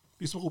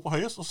 de som roper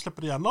høyest, og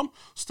slipper det gjennom,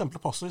 stemple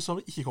passet så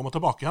vi ikke kommer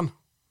tilbake igjen.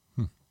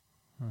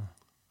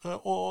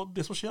 Og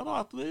det som skjer da,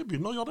 er at de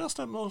begynner å gjøre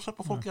det, og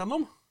slipper folk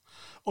gjennom.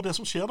 Og det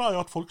som skjer da, er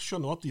at folk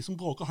skjønner at de som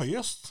bråker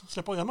høyest,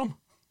 slipper gjennom.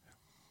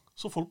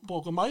 Så folk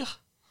bråker mer.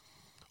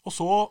 Og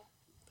så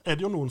er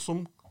det jo noen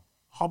som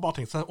har bare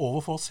tenkt seg over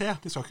for å se.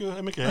 De skal ikke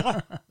emigrere.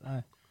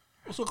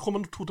 Og så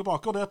kommer to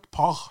tilbake, og det er et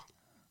par.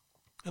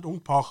 Et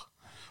ungt par.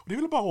 Og de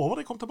ville bare over,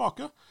 de kom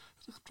tilbake.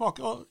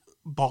 Og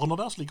barna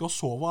deres ligger og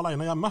sover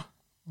alene hjemme.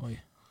 Oi.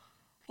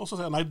 Og så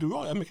sier jeg, nei, du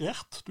har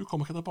emigrert. Du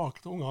kommer ikke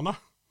tilbake til ungene.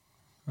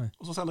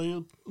 Og så sender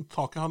de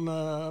tak i han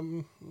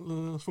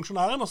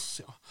funksjonæren, og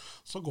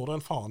så går det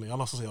en faren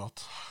igjen, og så sier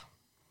at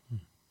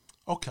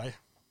ok,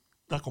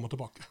 der kommer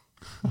tilbake.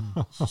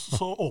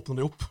 Så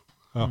åpner de opp.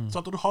 Så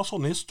at du har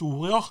sånne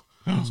historier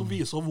som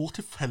viser hvor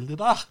tilfeldig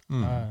det er.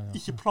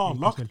 Ikke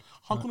planlagt.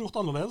 Han kunne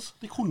gjort annerledes.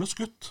 De kunne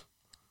skutt.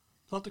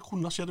 Sånn det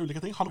kunne skjedd ulike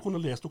ting. Han kunne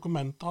lest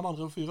dokumenter, han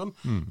andre fyren.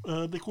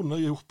 De kunne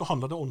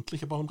behandlet det ordentlig,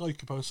 ikke bare en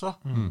røykepause.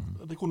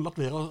 De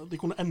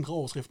kunne endre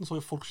overskriften så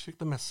folk fikk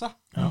det med seg.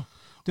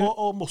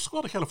 Og Moskva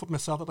hadde ikke heller fått med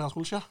seg at dette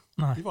skulle skje.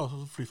 De var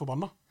fly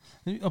forbannet.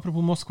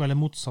 Apropos Moskva, eller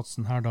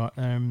motsatsen her da.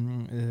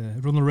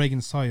 Ronald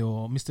Reagan sa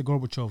jo, Mr.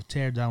 Gorbachev,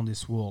 tear down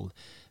this wall.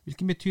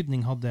 Hvilken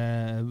betydning hadde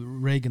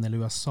Reagan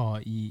eller USA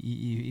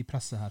i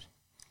presset her?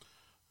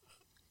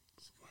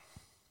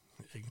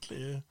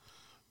 Egentlig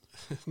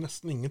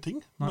nesten ingenting,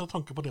 med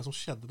tanke på det som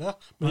skjedde der.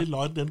 Men de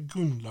la en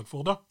grunnlag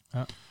for det.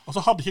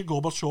 Altså hadde ikke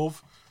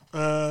Gorbachev,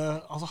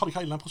 hadde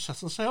ikke hele den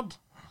prosessen skjedd,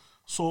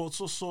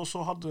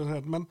 så hadde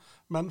det,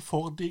 men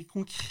for de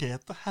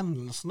konkrete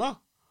hendelsene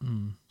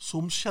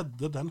som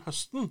skjedde den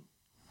høsten,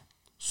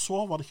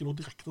 så var det ikke noe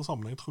direkte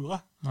sammenheng, tror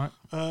jeg.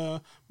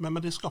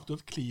 Men de skapte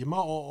et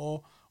klima,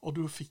 og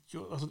du fikk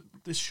jo,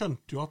 de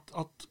skjønte jo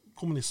at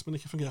kommunismen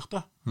ikke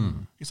fungerte.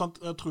 Ikke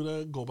sant? Jeg tror det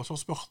Gorbachev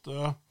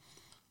spurte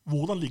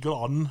hvordan ligger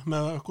det an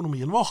med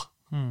økonomien vår?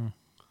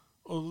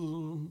 Og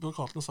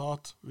byråkratene sa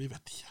at vi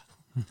vet ikke.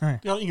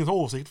 De hadde ingen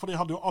oversikt, for de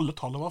hadde jo alle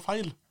tallene var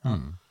feil.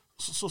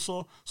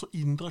 Så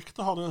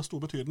indirekte har det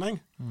stor betydning.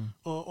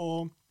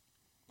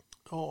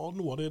 Og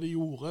noe av det de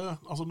gjorde,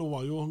 altså nå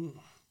var jo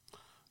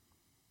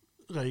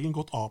Reagan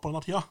gått av på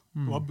denne tida.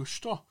 Det var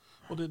Bush da,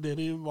 og det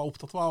de var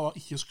opptatt av var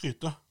ikke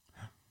skryte.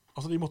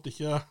 Altså de måtte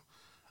ikke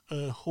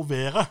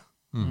hovere,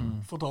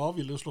 for da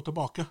ville det slå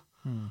tilbake.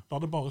 La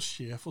det bare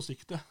skje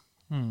forsiktig.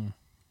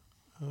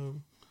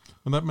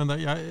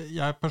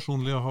 Jeg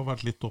personlig har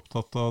vært litt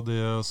opptatt av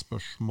det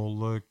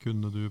spørsmålet.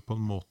 Kunne du på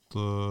en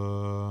måte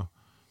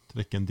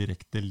trekke en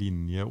direkte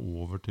linje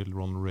over til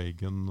Ronald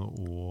Reagan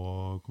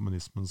og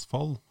kommunismens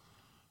fall?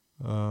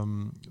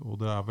 Og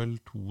det vel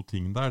 2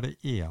 ting der. Det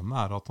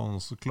ene at han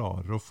også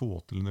klarer å få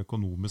til en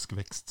økonomisk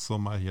vekst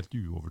som helt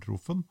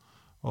uovertruffen.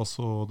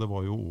 Altså, det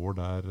var jo år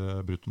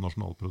der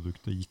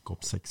bruttonasjonalproduktet gikk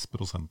opp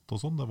 6% og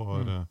sånn. Det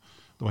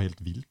var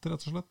helt vilt,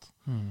 rett og slett.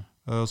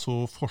 Så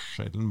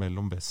forskjellen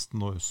mellom Vesten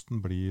og Østen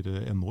blir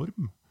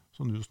enorm.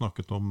 Som du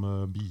snakket om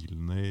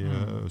bilene i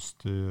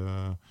øst i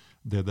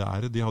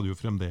DDR, de hadde jo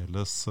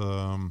fremdeles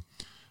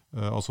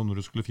altså når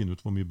du skulle finne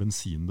ut hvor mye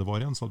bensin det var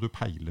igjen, så hadde du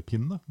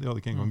peilepinne. De hadde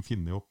ikke engang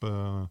finnet opp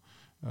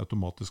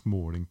automatisk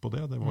måling på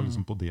det. Det var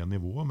liksom på det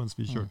nivået, mens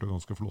vi kjørte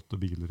ganske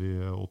flotte biler i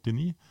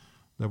 89.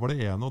 Det var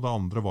det ene, og det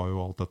andre var jo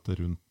alt dette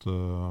rundt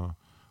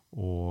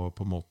og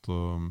på en måte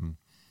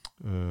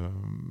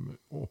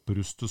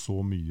oppruste så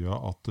mye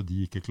at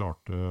de ikke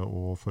klarte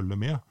å følge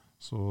med.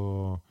 Så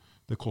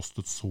det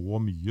kostet så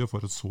mye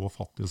for et så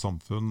fattig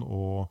samfunn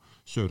å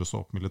kjøre seg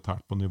opp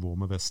militært på nivå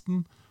med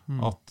Vesten,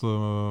 at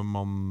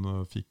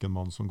man fikk en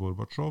mann som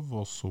Gorbatsjov,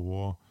 og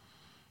så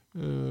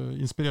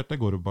inspirerte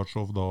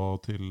Gorbatsjov da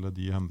til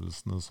de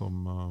hendelsene som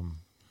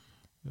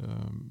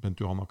Bent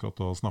Johan akkurat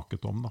har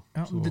snakket om. Da.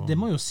 Ja, det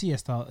må jo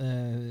sies da,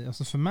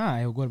 altså for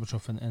meg jo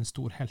Gorbatsjov en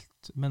stor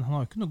helt, men han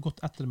har jo ikke noe godt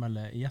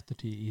ettermelde i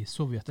ettertid i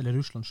Sovjet eller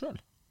Russland selv.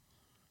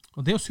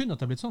 Og det er jo synd at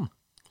det har blitt sånn.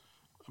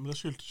 Men det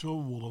skyldtes jo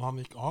hvordan han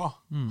gikk av.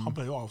 Han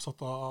ble jo avsatt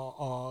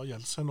av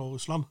Jeltsin og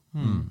Russland.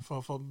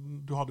 For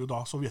du hadde jo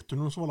da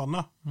Sovjetunionen som var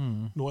landet.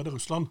 Nå det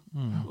Russland.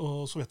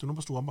 Og Sovjetunionen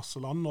bestod av masse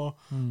land, og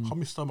han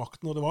mistet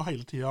makten, og det var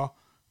hele tiden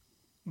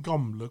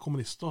gamle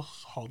kommunister,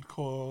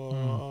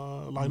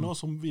 hardcore-linere,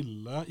 som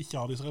ville ikke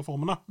ha disse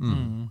reformene.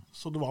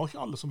 Så det var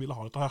ikke alle som ville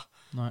ha dette her.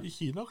 Nei. I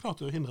Kina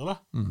klarte de å hindre det.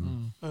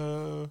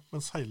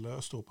 Mens hele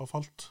Østeuropa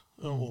falt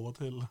over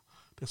til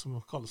det som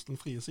kalles den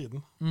frie siden.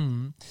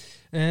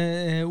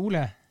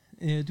 Ole,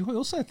 du har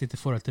jo også et lite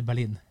forhold til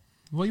Berlin.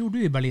 Hva gjorde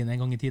du i Berlin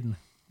en gang i tiden?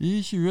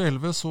 I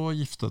 2011 så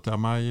giftet jeg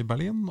meg i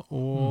Berlin,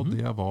 og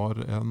det var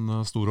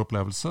en stor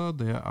opplevelse.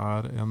 Det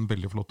en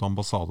veldig flott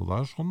ambassade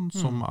der, som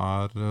så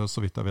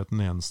vidt jeg vet,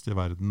 den eneste i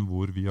verden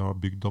hvor vi har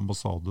bygd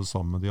ambassade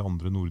sammen med de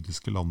andre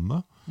nordiske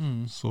landene.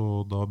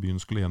 Så da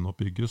byen skulle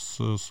gjenoppbygges,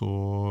 så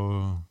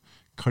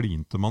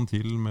klinte man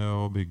til med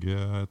å bygge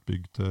et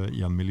bygg til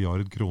 1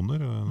 milliard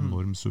kroner, en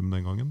enorm sum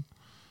den gangen.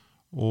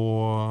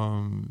 Og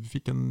vi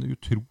fikk en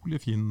utrolig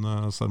fin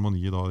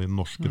seremoni da i den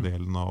norske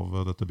delen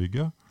av dette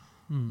bygget.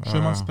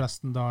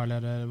 Sjømannspresten da,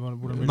 eller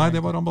hvordan? Nei,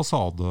 det var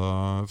ambassade.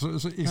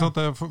 Ikke sant?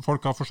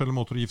 Folk har forskjellige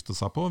måter å gifte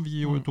seg på.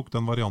 Vi tok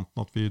den varianten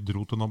at vi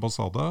dro til en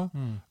ambassade.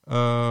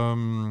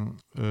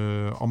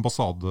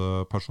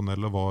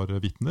 Ambassadepersonellet var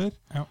vitner,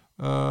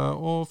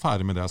 og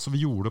ferdig med det. Så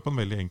vi gjorde det på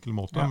en veldig enkel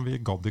måte, men vi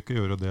gadd ikke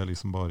gjøre det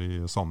liksom bare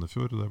i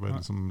Sandefjord. Det ble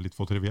liksom litt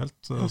for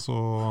trivielt. Så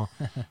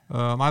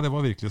nei, det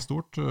var virkelig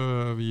stort.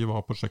 Vi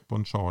var på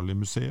Checkpoint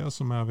Charlie-museet,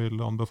 som jeg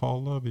vil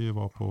anbefale. Vi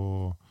var på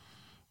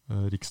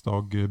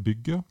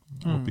Riksdagbygget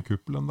oppe i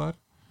kuppelen der.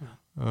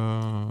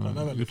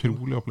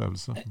 Utrolig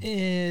opplevelse.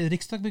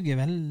 Riksdagbygget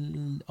vel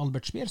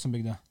Albert Speer som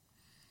bygde?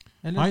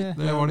 Eller? Nei,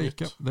 det var det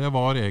ikke. Det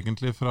var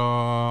egentlig fra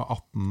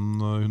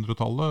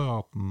 1800-tallet,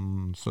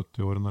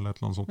 1870-årene eller et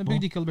eller annet sånt. Men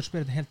bygde ikke Albert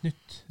Speer et helt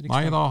nytt riksdag?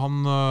 Nei da,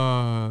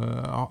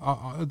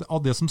 av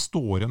det som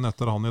står igjen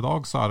etter han i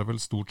dag, så det vel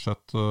stort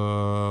sett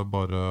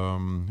bare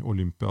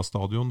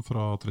Olympiastadion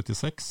fra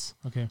 36.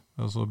 Okay.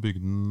 Så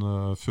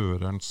bygde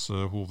førerens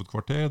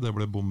hovedkvarter, det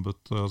ble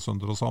bombet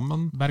sønder og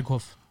sammen.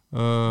 Berghoff.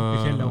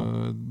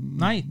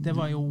 Nei, det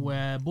var jo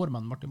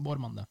Martin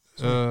Bormann det.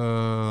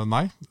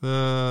 Nei,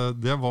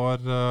 det var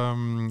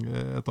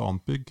et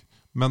annet bygg.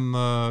 Men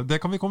det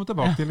kan vi komme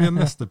tilbake til i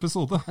neste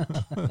episode.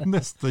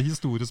 Neste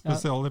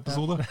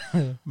historiespesialepisode.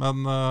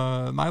 Men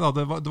nei da,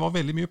 det var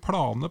veldig mye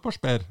planer på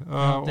Speer,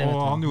 og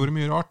han gjorde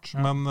mye rart.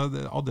 Men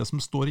av det som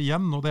står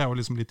igjen, og det jo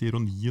liksom litt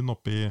ironien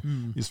oppi,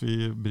 hvis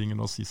vi bringer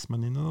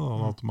nazismen inn i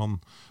det, at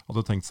man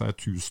hadde tenkt seg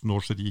et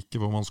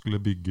 1000-årsrike, hvor man skulle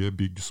bygge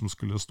bygg som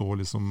skulle stå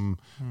liksom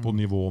på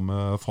nivå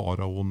med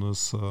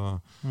faraones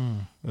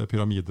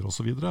pyramider og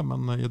så videre.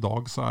 Men i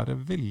dag så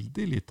det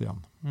veldig lite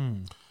igjen.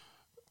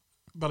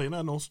 Berlin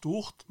nå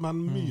stort, men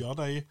mye av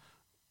de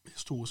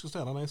historiske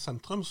stedene i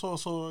sentrum, så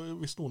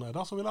hvis noen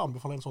der, så vil jeg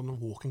anbefale en sånn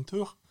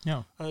walking-tur.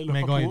 Ja,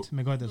 med guide.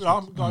 Ja,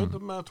 guide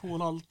med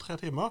 2,5-3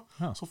 timer.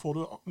 Ja. Så får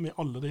du med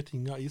alle de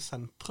tingene i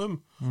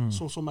sentrum,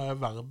 som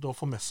verdt å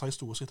få med seg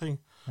historiske ting.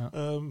 Ja.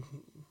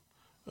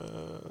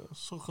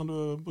 så kan du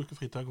bruke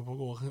fritiden på å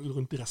gå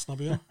rundt i resten av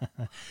byen.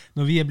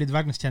 Når vi er blitt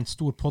verdenskjent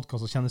stor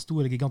podcast og tjener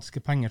store,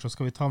 gigantiske penger, så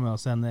skal vi ta med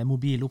oss en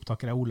mobil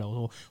opptaker av Ola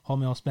og ha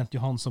med oss Bent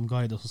Johan som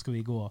guide, og så skal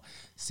vi gå og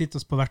sitte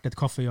oss på hvert et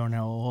kaffehjørne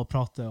og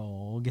prate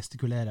og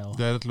gestikulere. Og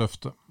det er et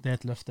løfte. Det er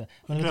et løfte.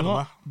 Men vet du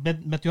hva?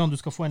 Bent Johan, du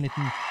skal få en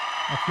liten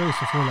applaus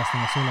for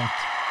forelesningen så langt.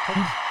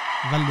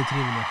 Veldig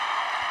trivelig.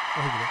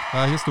 Det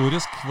er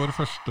historisk, vår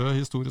første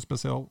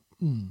historiespesial.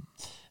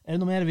 Er det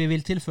noe mer vi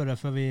vil tilføre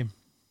før vi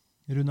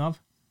runder av?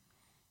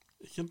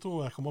 Ikke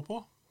noe jeg kommer på.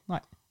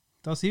 Nei,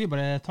 da sier vi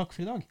bare takk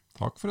for i dag.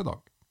 Takk for i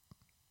dag.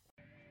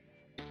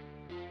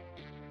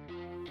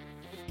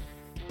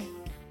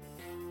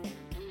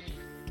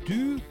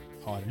 Du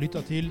har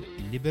lyttet til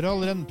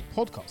Liberaleren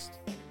podcast.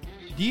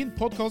 Din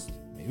podcast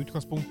med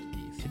utgangspunkt i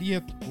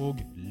frihet og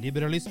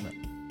liberalisme.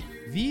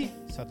 Vi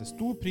setter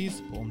stor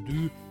pris på om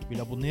du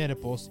vil abonnere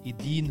på oss i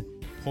din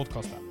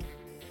podcast-app.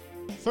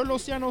 Følg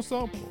oss gjerne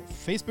også på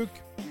Facebook,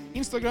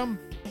 Instagram,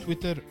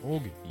 Twitter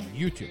og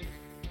YouTube.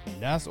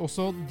 Les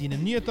også dine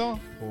nyheter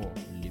på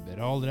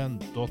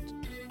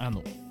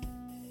liberaleren.no.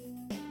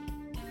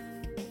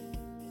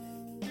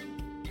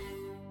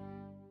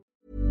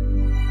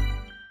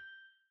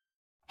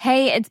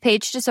 Hey, it's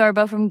Paige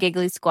DeSorbo from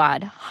Giggly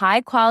Squad.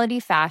 High quality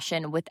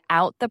fashion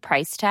without the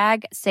price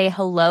tag. Say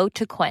hello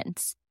to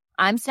Quince.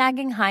 I'm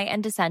snagging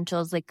high-end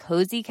essentials like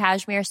cozy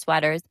cashmere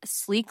sweaters,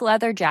 sleek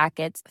leather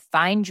jackets,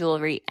 fine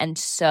jewelry, and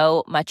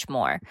so much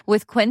more.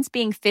 With Quince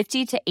being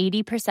 50 to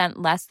 80%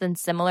 less than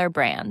similar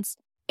brands.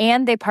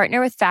 And they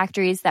partner with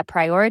factories that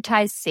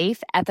prioritize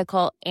safe,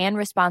 ethical, and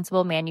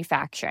responsible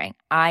manufacturing.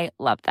 I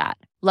love that.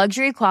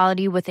 Luxury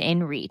quality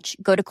within reach.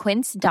 Go to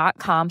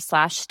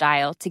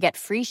quince.com/style to get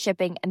free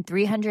shipping and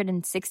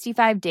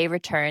 365-day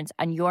returns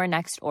on your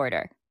next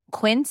order.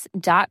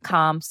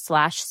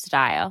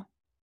 Quince.com/style.